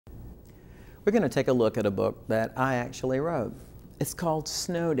We're going to take a look at a book that I actually wrote. It's called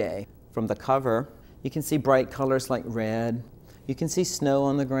Snow Day. From the cover, you can see bright colors like red. You can see snow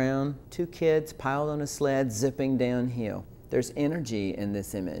on the ground, two kids piled on a sled zipping downhill. There's energy in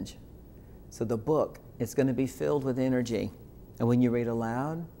this image. So the book is going to be filled with energy. And when you read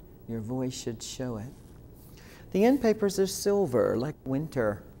aloud, your voice should show it. The end papers are silver, like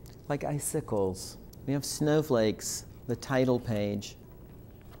winter, like icicles. We have snowflakes, the title page.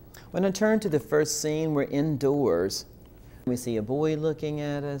 When I turn to the first scene, we're indoors. We see a boy looking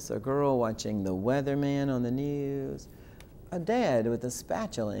at us, a girl watching the weatherman on the news, a dad with a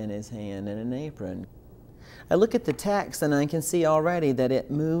spatula in his hand and an apron. I look at the text and I can see already that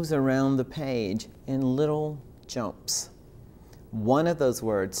it moves around the page in little jumps. One of those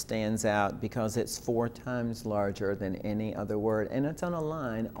words stands out because it's 4 times larger than any other word, and it's on a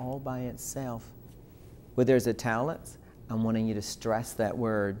line all by itself. Where there's italics, I'm wanting you to stress that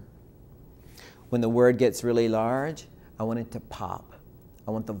word. When the word gets really large, I want it to pop.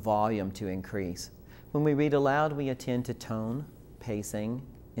 I want the volume to increase. When we read aloud, we attend to tone, pacing,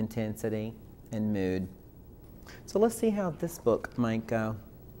 intensity, and mood. So let's see how this book might go.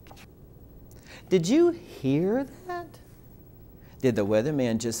 Did you hear that? Did the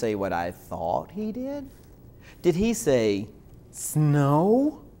weatherman just say what I thought he did? Did he say,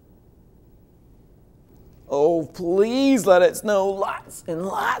 snow? Oh, please let it snow, lots and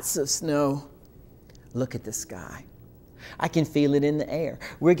lots of snow. Look at the sky. I can feel it in the air.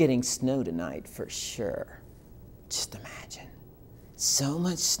 We're getting snow tonight for sure. Just imagine. So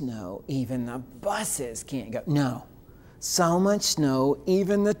much snow, even the buses can't go. No, so much snow,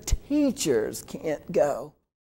 even the teachers can't go.